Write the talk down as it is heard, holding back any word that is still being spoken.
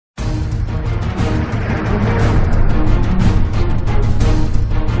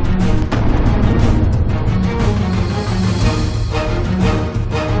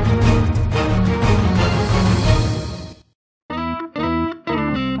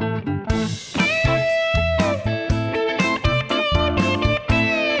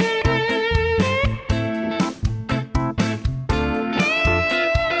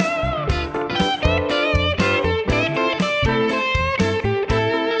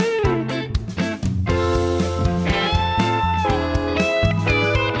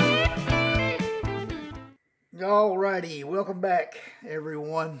Welcome back,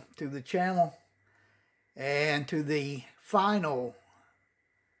 everyone, to the channel and to the final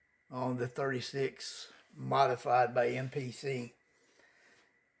on the 36 modified by MPC.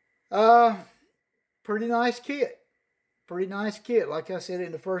 Pretty nice kit. Pretty nice kit. Like I said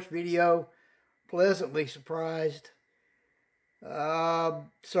in the first video, pleasantly surprised.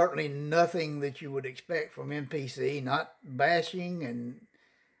 Certainly nothing that you would expect from MPC. Not bashing and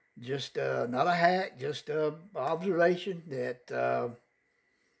just not a hack, just observation that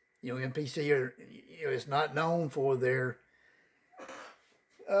MPC is not known for their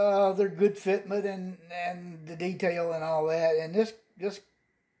good fitment and the detail and all that. And this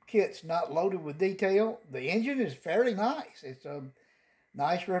kit's not loaded with detail. The engine is fairly nice. It's a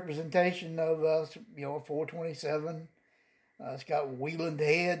nice representation of a 427. It's got Wieland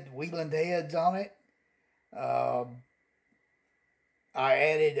heads on it. I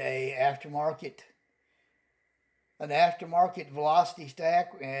added an aftermarket velocity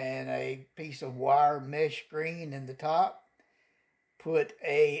stack and a piece of wire mesh screen in the top. Put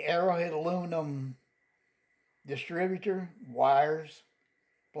a Arrowhead aluminum distributor, wires,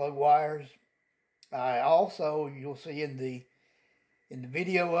 plug wires. I also, you'll see in the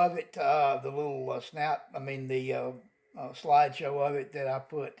video of it, the little slideshow of it, that I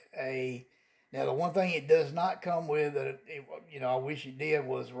put a. Now, the one thing it does not come with, I wish it did,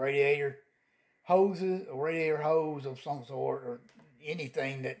 was radiator hoses, a radiator hose of some sort, or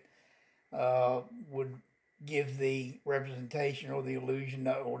anything that would give the representation or the illusion,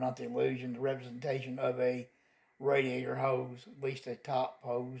 or not the illusion, the representation of a radiator hose, at least a top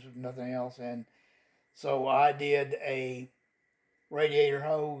hose, if nothing else. And so I did a radiator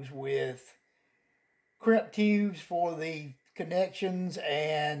hose with crimp tubes for the connections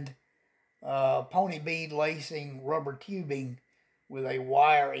and pony bead lacing rubber tubing with a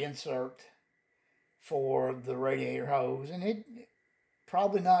wire insert for the radiator hose. And it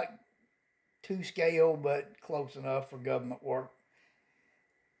probably not to scale, but close enough for government work.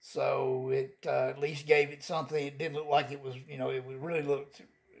 So it at least gave it something. It didn't look like it was, it really looked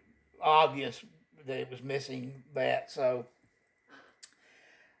obvious that it was missing that. So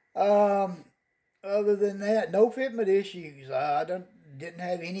other than that, no fitment issues. I didn't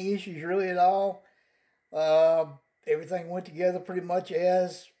have any issues really at all. Everything went together pretty much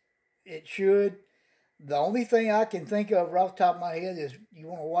as it should. The only thing I can think of right off the top of my head is you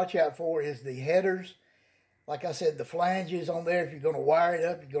want to watch out for is the headers. Like I said, the flanges on there, if you're going to wire it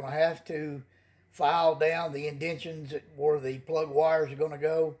up, you're going to have to file down the indentions where the plug wires are going to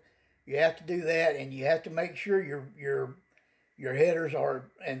go. You have to do that, and you have to make sure your headers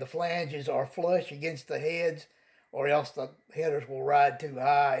and the flanges are flush against the heads, or else the headers will ride too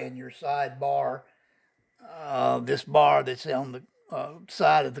high and your side bar, this bar that's on the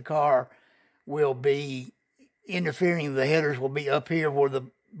side of the car, will be interfering. The headers will be up here where the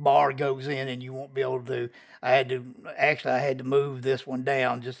bar goes in, and you won't be able to. I had to move this one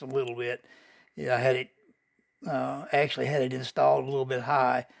down just a little bit. Yeah, I had it actually had it installed a little bit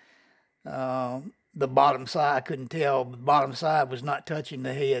high. The bottom side, I couldn't tell. The bottom side was not touching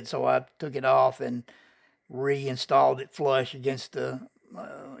the head, so I took it off and reinstalled it flush against the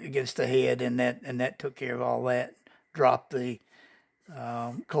head, and that took care of all that. Dropped the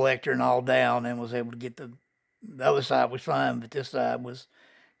collector and all down, and was able to get the other side was fine, but this side was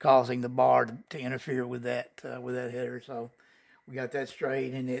causing the bar to interfere with that header. So we got that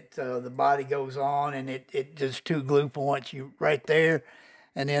straight, and the body goes on, and it just two glue points right there.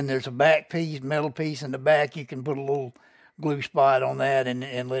 And then there's a back piece, metal piece in the back. You can put a little glue spot on that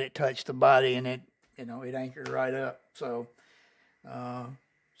and let it touch the body, and it anchors right up. So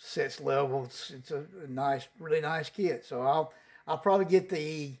sets level. It's a nice, really nice kit. So I'll probably get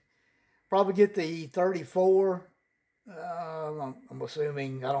the 34. I'm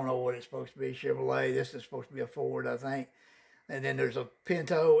assuming, I don't know what it's supposed to be, Chevrolet. This is supposed to be a Ford, I think. And then there's a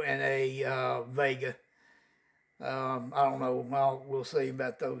Pinto and a Vega. I don't know. Well, we'll see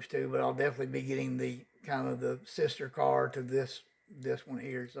about those two, but I'll definitely be getting the kind of the sister car to this one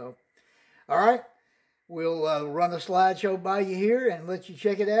here. So, all right, we'll run a slideshow by you here and let you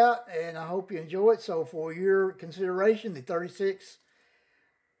check it out, and I hope you enjoy it. So, for your consideration, the 36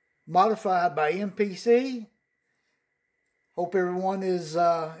 modified by MPC. Hope everyone has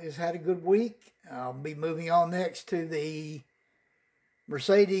had a good week. I'll be moving on next to the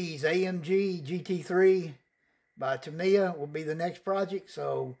Mercedes AMG GT3 by Tamiya will be the next project.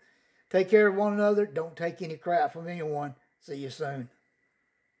 So take care of one another. Don't take any crap from anyone. See you soon.